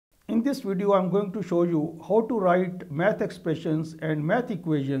In this video, I'm going to show you how to write math expressions and math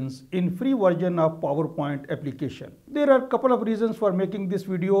equations in free version of PowerPoint application. There are a couple of reasons for making this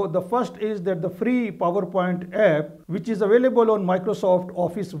video. The first is that the free PowerPoint app, which is available on Microsoft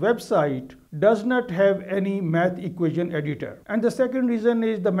Office website, does not have any math equation editor. And the second reason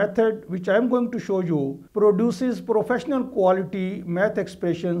is the method which I'm going to show you produces professional quality math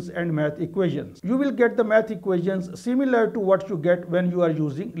expressions and math equations. You will get the math equations similar to what you get when you are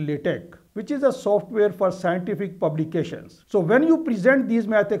using Latex, which is a software for scientific publications. So when you present these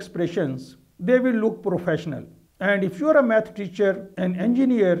math expressions, they will look professional. And if you are a math teacher, an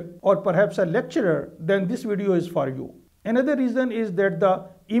engineer, or perhaps a lecturer, then this video is for you. Another reason is that the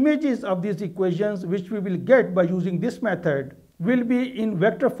images of these equations which we will get by using this method will be in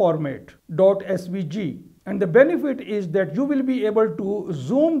vector format .svg. And the benefit is that you will be able to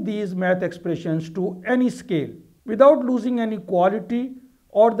zoom these math expressions to any scale without losing any quality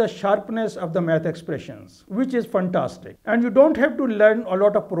or the sharpness of the math expressions, which is fantastic. And you don't have to learn a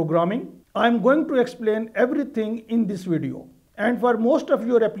lot of programming. I'm going to explain everything in this video. And for most of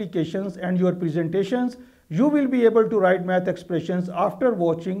your applications and your presentations, you will be able to write math expressions after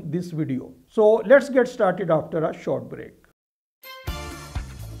watching this video. So let's get started after a short break.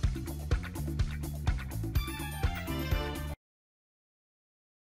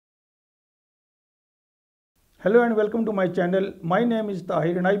 Hello and welcome to my channel. My name is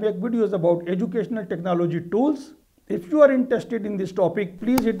Tahir and I make videos about educational technology tools. If you are interested in this topic,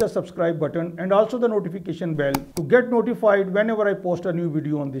 please hit the subscribe button and also the notification bell to get notified whenever I post a new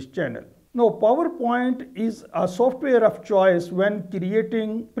video on this channel. Now, PowerPoint is a software of choice when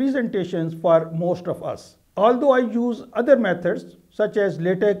creating presentations for most of us. Although I use other methods such as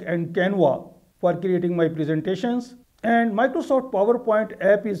Latex and Canva for creating my presentations, and Microsoft PowerPoint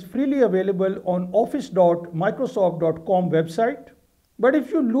app is freely available on office.microsoft.com website. But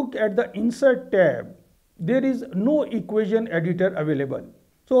if you look at the Insert tab, there is no equation editor available.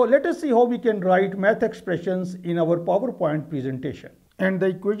 So let us see how we can write math expressions in our PowerPoint presentation. And the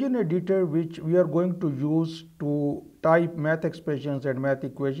equation editor which we are going to use to type math expressions and math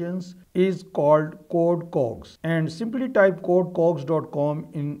equations is called codecogs. And simply type codecogs.com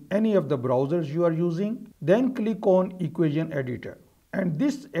in any of the browsers you are using. Then click on equation editor. And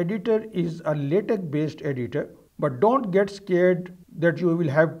this editor is a LaTeX based editor. But don't get scared that you will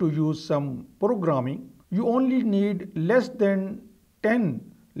have to use some programming. You only need less than 10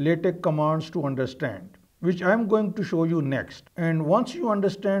 LaTeX commands to understand, which I am going to show you next. And once you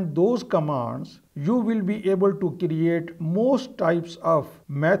understand those commands, you will be able to create most types of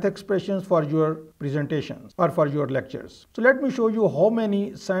math expressions for your presentations or for your lectures. So let me show you how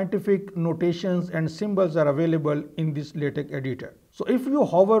many scientific notations and symbols are available in this LaTeX editor. So if you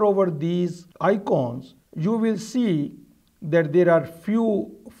hover over these icons, you will see that there are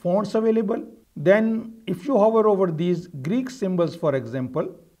few fonts available. Then if you hover over these Greek symbols, for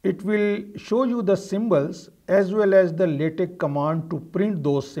example, it will show you the symbols as well as the LaTeX command to print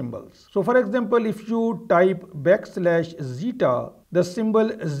those symbols. So for example, if you type \zeta, the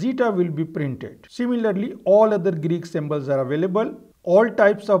symbol zeta will be printed. Similarly, all other Greek symbols are available. All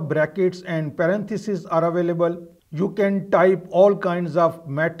types of brackets and parentheses are available. You can type all kinds of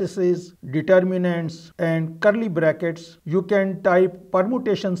matrices, determinants, and curly brackets. You can type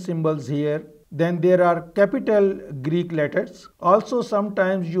permutation symbols here. Then there are capital Greek letters. Also,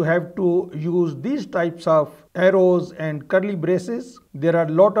 sometimes you have to use these types of arrows and curly braces. There are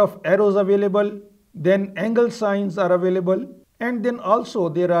a lot of arrows available. Then angle signs are available. And then also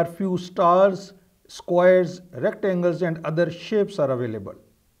there are few stars, squares, rectangles, and other shapes are available.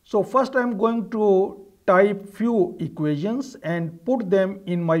 So first I am going to type few equations and put them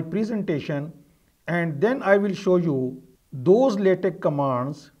in my presentation. And then I will show you those LaTeX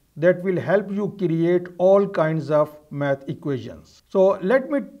commands that will help you create all kinds of math equations. So let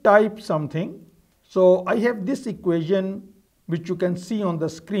me type something. So I have this equation which you can see on the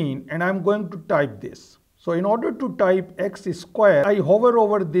screen and I'm going to type this. So in order to type x square, I hover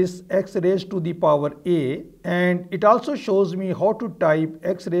over this x raised to the power a, and it also shows me how to type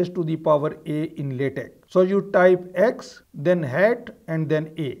x raised to the power a in LaTeX. So you type x, then hat, and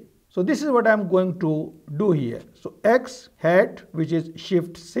then a. So this is what I'm going to do here. So x hat, which is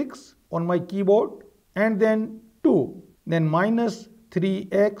shift 6 on my keyboard, and then 2, then minus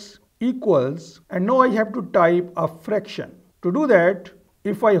 3x equals, and now I have to type a fraction. To do that,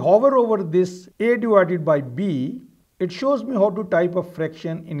 if I hover over this a divided by b, it shows me how to type a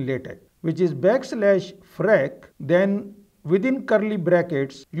fraction in LaTeX, which is \frac, then within curly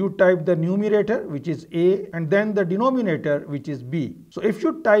brackets you type the numerator, which is a, and then the denominator, which is b. So if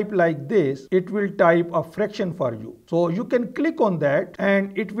you type like this, it will type a fraction for you. So you can click on that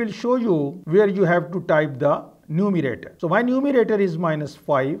and it will show you where you have to type the numerator. So my numerator is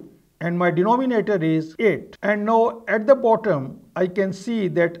 -5 and my denominator is 8. And now at the bottom I can see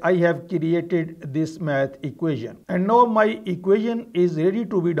that I have created this math equation. And now my equation is ready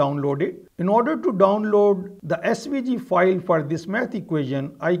to be downloaded. In order to download the SVG file for this math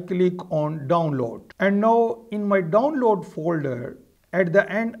equation, I click on download. And now in my download folder, at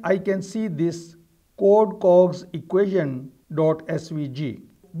the end I can see this codecogs equation.svg.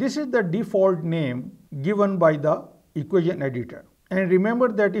 This is the default name given by the equation editor. And remember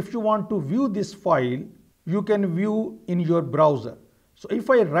that if you want to view this file, you can view in your browser. So if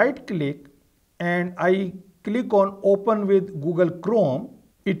I right click and I click on open with Google Chrome,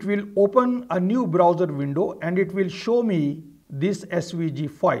 it will open a new browser window and it will show me this SVG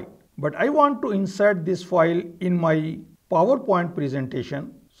file. But I want to insert this file in my PowerPoint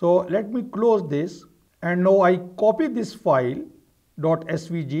presentation. So let me close this, and now I copy this file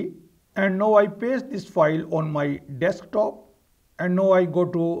 .svg, and now I paste this file on my desktop. And now I go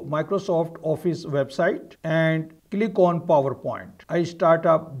to Microsoft Office website and click on PowerPoint. I start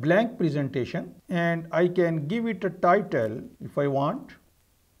a blank presentation and I can give it a title if I want.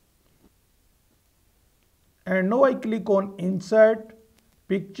 And now I click on Insert,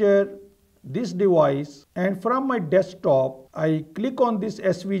 Picture, this device, and from my desktop I click on this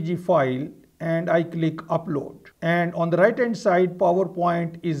SVG file and I click upload. And on the right hand side,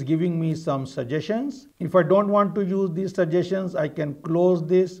 PowerPoint is giving me some suggestions. If I don't want to use these suggestions, I can close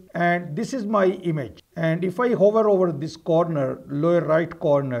this, and this is my image. And if I hover over this corner, lower right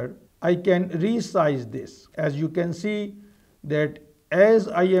corner, I can resize this. As you can see that as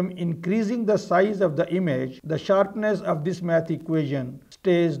I am increasing the size of the image, the sharpness of this math equation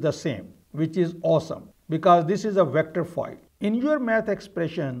stays the same, which is awesome because this is a vector file. In your math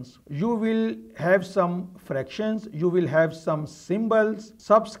expressions, you will have some fractions, you will have some symbols,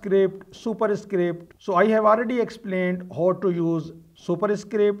 subscript, superscript. So I have already explained how to use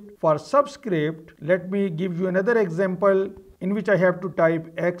superscript. For subscript, let me give you another example in which I have to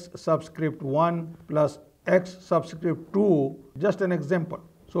type x subscript 1 plus x subscript 2, just an example.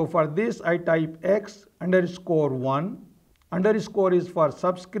 So for this I type x underscore 1, underscore is for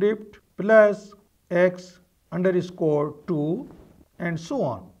subscript, plus x underscore 2, and so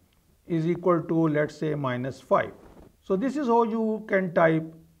on, is equal to, let's say, -5. So this is how you can type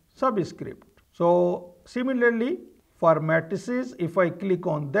subscript. So similarly for matrices, if I click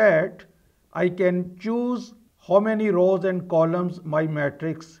on that, I can choose how many rows and columns my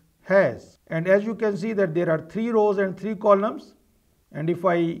matrix has. And as you can see that there are 3 rows and 3 columns. And if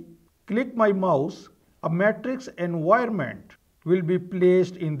I click my mouse, a matrix environment will be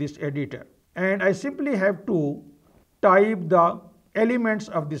placed in this editor. And I simply have to type the elements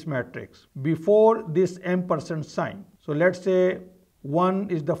of this matrix before this ampersand sign. So let's say 1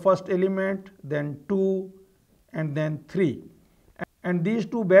 is the first element, then 2, and then 3. And these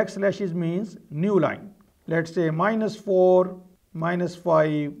 2 backslashes means new line. Let's say -4,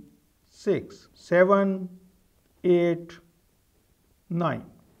 -5, 6, 7, 8, 9.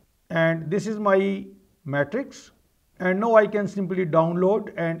 And this is my matrix. And now I can simply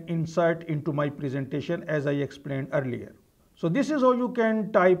download and insert into my presentation as I explained earlier. So this is how you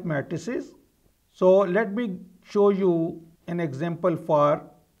can type matrices. So let me show you an example for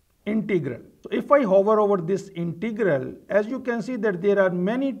integral. So if I hover over this integral, as you can see that there are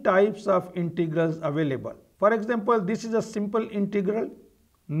many types of integrals available. For example, this is a simple integral,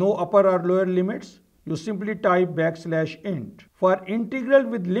 no upper or lower limits. You simply type \int. For integral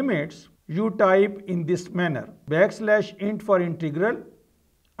with limits, you type in this manner: \int for integral,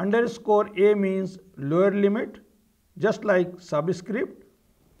 underscore a means lower limit, just like subscript,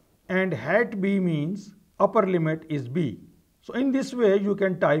 and #b means upper limit is b. So in this way you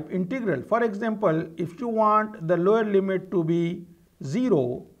can type integral. For example, if you want the lower limit to be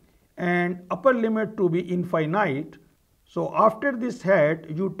 0 and upper limit to be infinite, so after this hat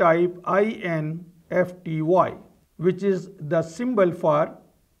you type infty, which is the symbol for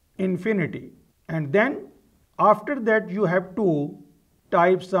infinity. And then after that you have to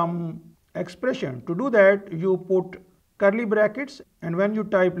type some expression. To do that, you put curly brackets, and when you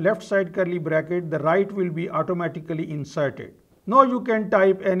type left side curly bracket, the right will be automatically inserted. Now you can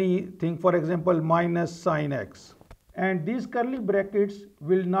type anything, for example -sin x, and these curly brackets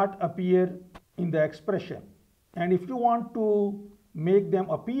will not appear in the expression. And if you want to make them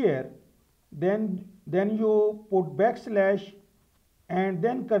appear, then you put backslash and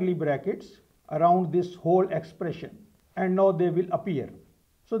then curly brackets around this whole expression. and now they will appear.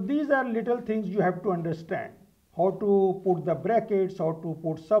 So these are little things you have to understand. How to put the brackets, how to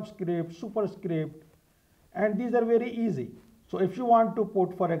put subscript, superscript, and these are very easy. So if you want to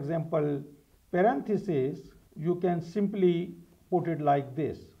put, for example, parentheses, you can simply put it like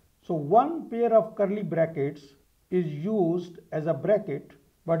this. So one pair of curly brackets is used as a bracket,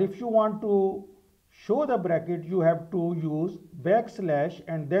 but if you want to show the bracket, you have to use backslash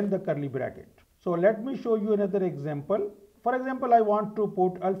and then the curly bracket. So let me show you another example. For example, I want to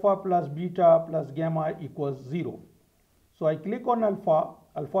put alpha plus beta plus gamma equals 0. So I click on alpha,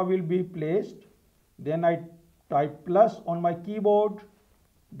 alpha will be placed, then I type plus on my keyboard,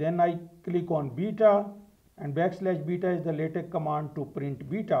 then I click on beta, and backslash beta is the LaTeX command to print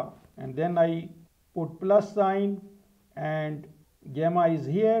beta, and then I put plus sign and gamma is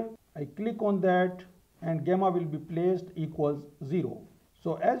here. I click on that and gamma will be placed equals 0.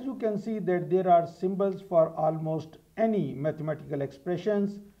 So as you can see that there are symbols for almost any mathematical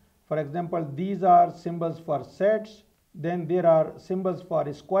expressions. For example, these are symbols for sets. Then there are symbols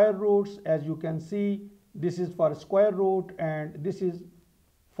for square roots. As you can see, this is for square root and this is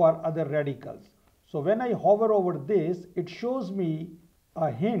for other radicals. So when I hover over this, it shows me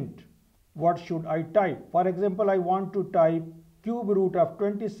a hint. What should I type? For example, I want to type cube root of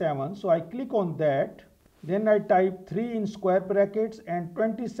 27. So I click on that. Then I type 3 in square brackets and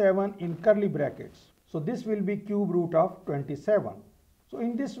 27 in curly brackets. So this will be cube root of 27. So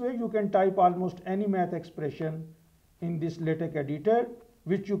in this way you can type almost any math expression in this LaTeX editor,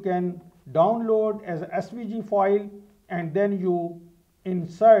 which you can download as a SVG file and then you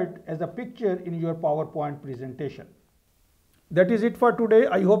insert as a picture in your PowerPoint presentation. That is it for today.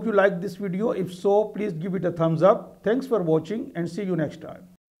 I hope you liked this video. If so, please give it a thumbs up. Thanks for watching and see you next time.